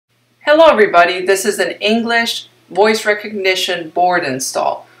Hello everybody, this is an English voice recognition board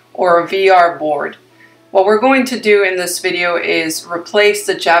install, or a VR board. What we're going to do in this video is replace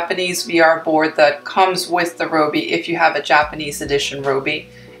the Japanese VR board that comes with the Robi if you have a Japanese edition Robi,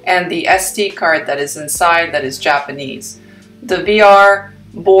 and the SD card that is inside that is Japanese. The VR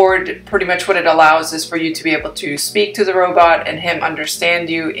board, pretty much what it allows is for you to be able to speak to the robot and him understand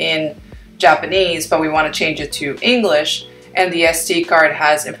you in Japanese, but we want to change it to English. And the SD card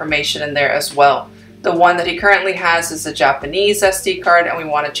has information in there as well. The one that he currently has is a Japanese SD card, and we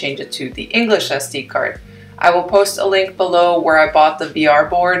want to change it to the English SD card. I will post a link below where I bought the VR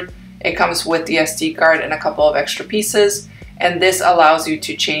board. It comes with the SD card and a couple of extra pieces, and this allows you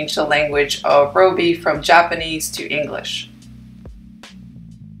to change the language of Robi from Japanese to English.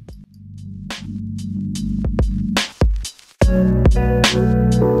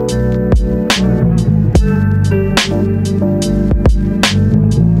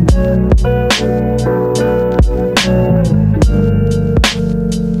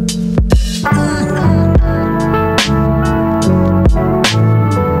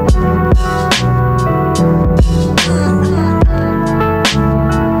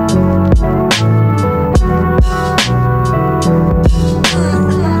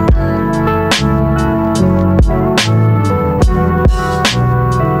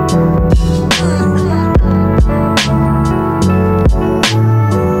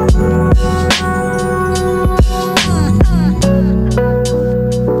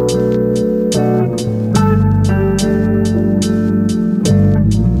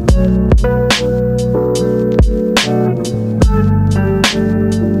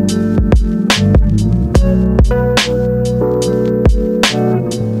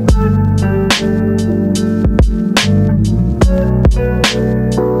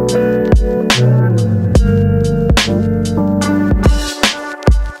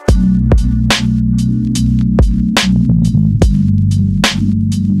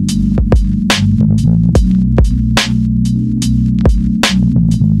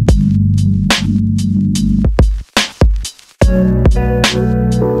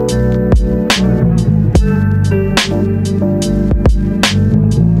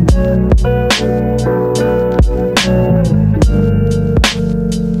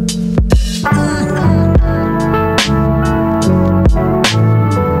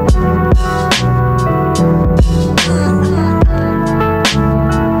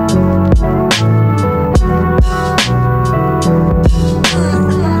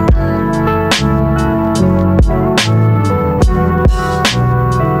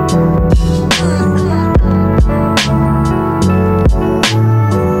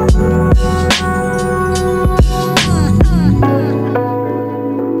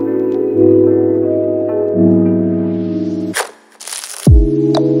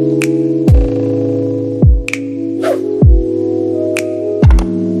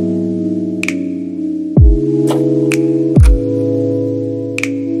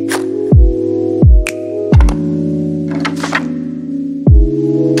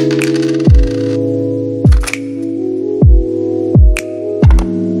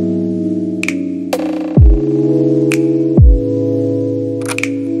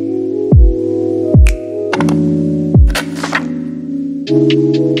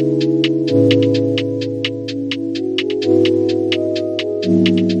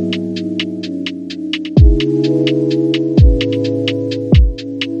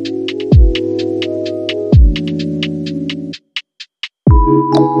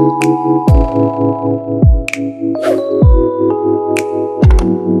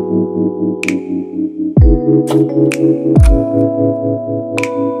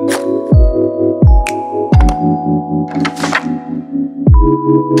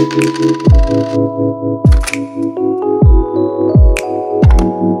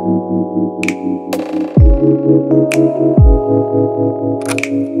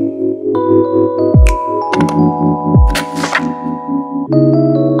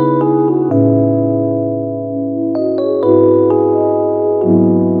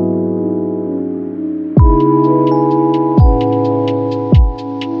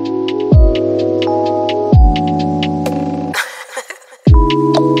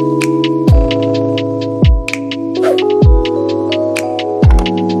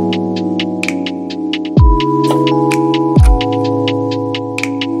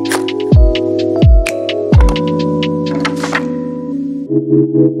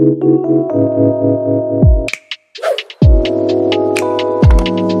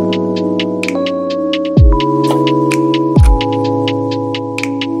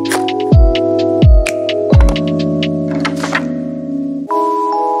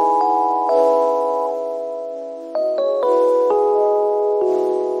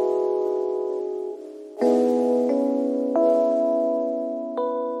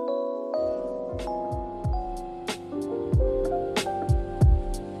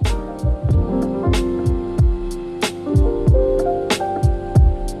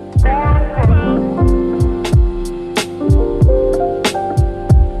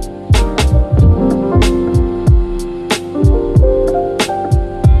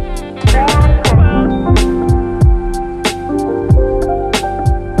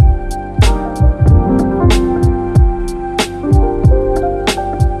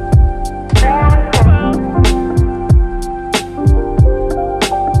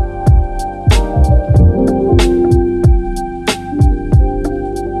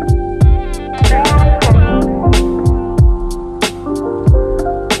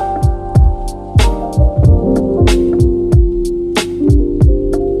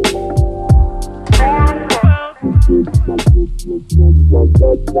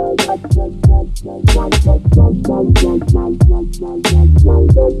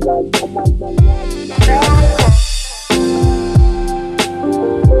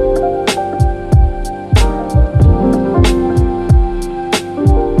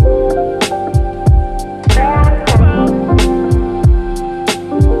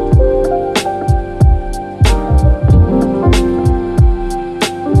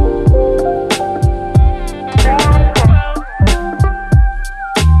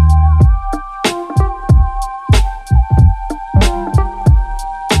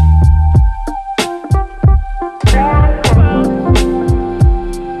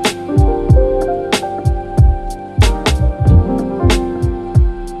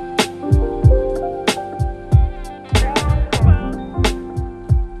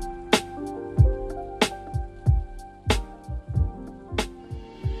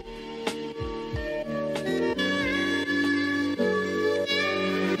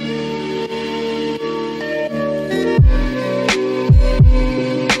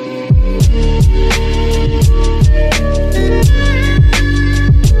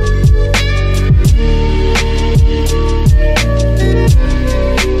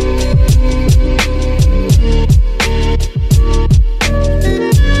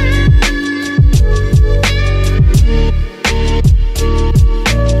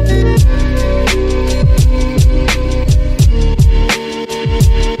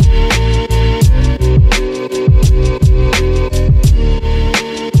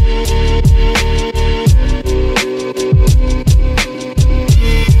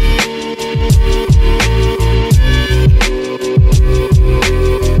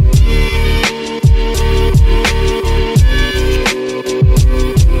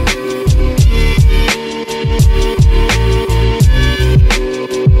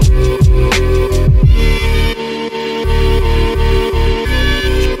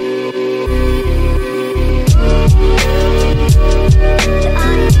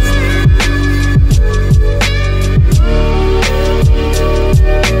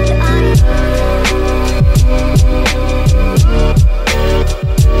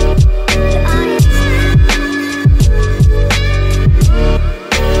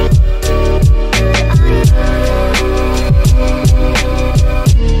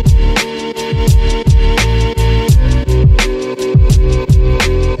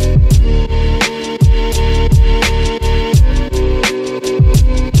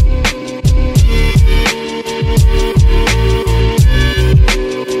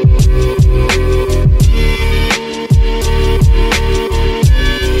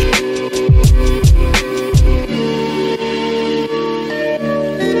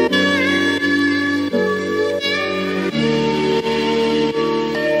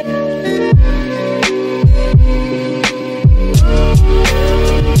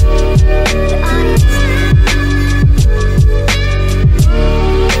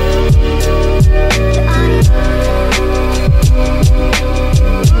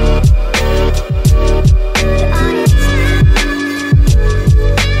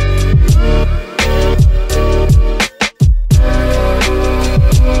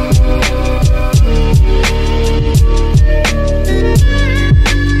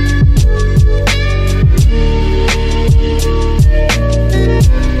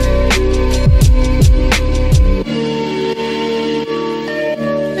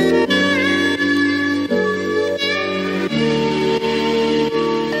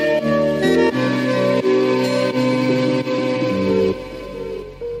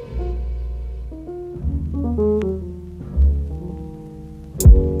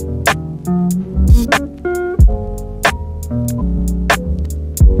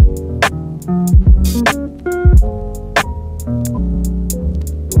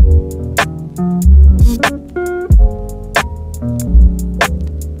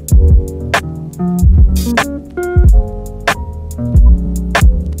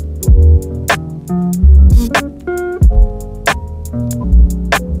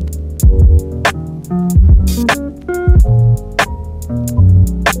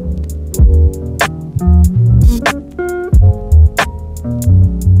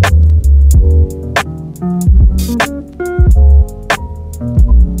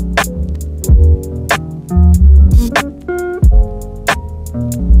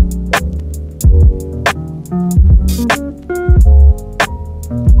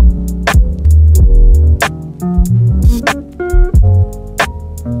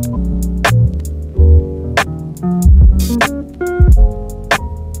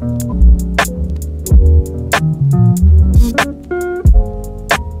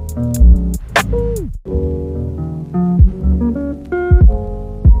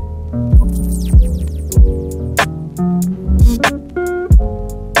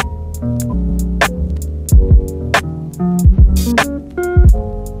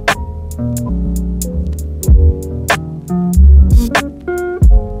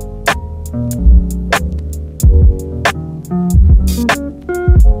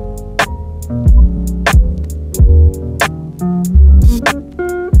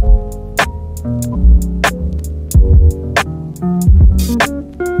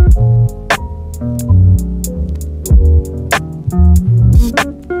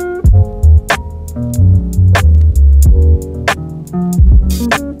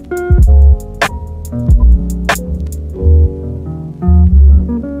 you.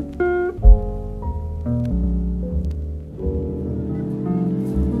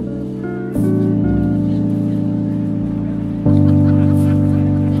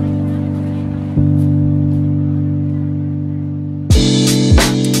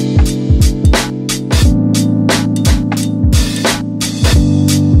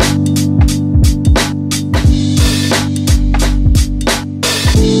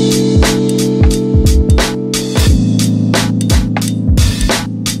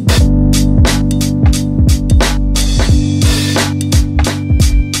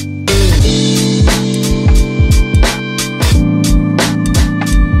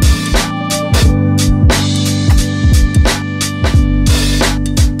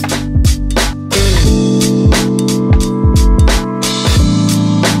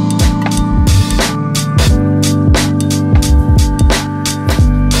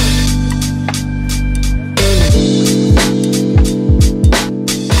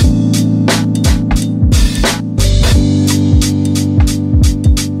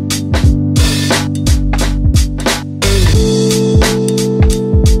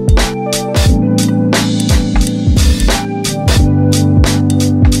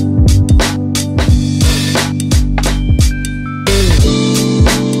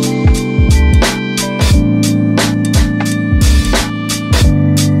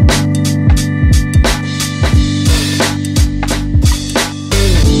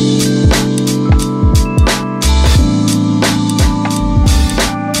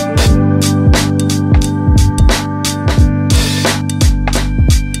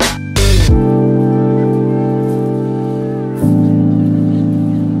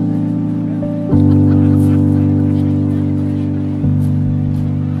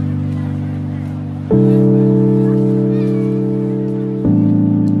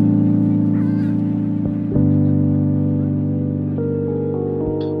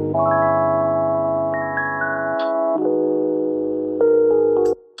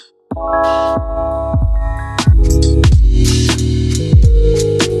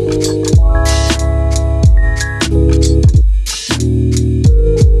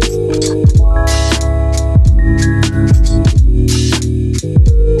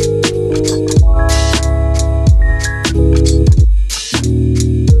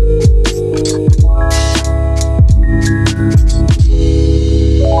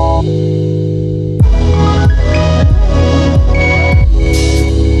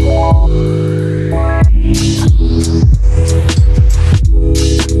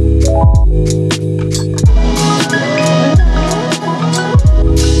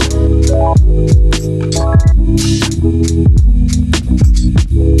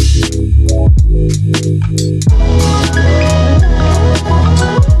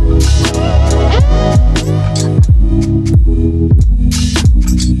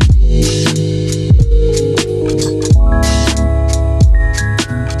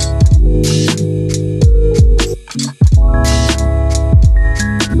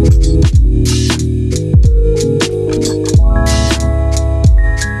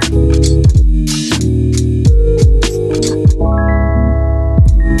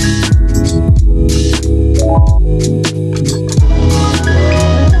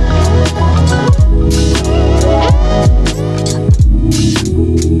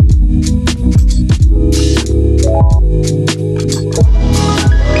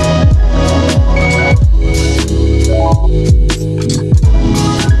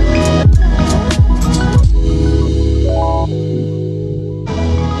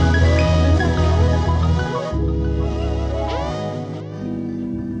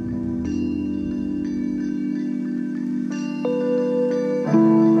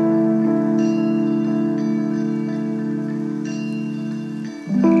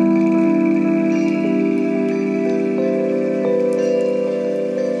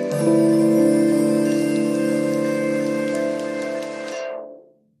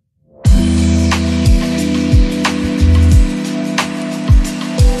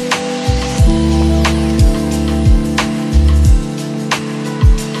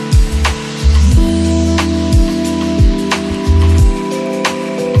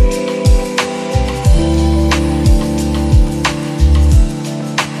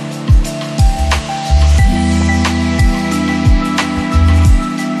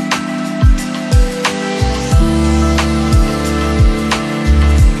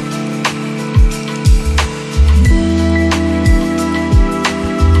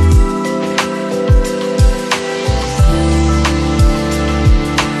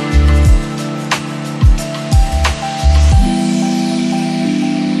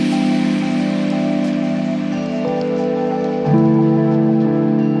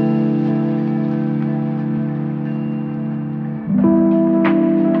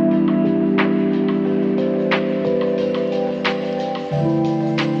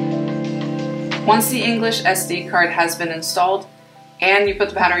 Once the English SD card has been installed and you put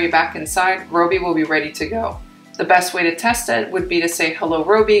the battery back inside, Robi will be ready to go. The best way to test it would be to say hello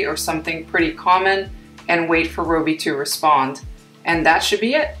Robi or something pretty common and wait for Robi to respond. And that should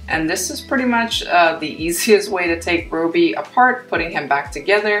be it. And this is pretty much the easiest way to take Robi apart, putting him back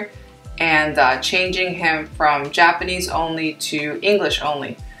together and changing him from Japanese only to English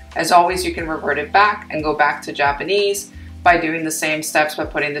only. As always, you can revert it back and go back to Japanese by doing the same steps by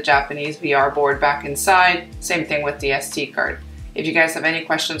putting the Japanese VR board back inside. Same thing with the SD card. If you guys have any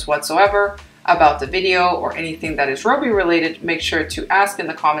questions whatsoever about the video or anything that is Robi related, make sure to ask in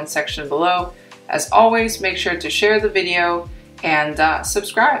the comment section below. As always, make sure to share the video and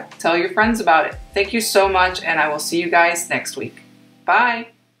subscribe. Tell your friends about it. Thank you so much, and I will see you guys next week. Bye!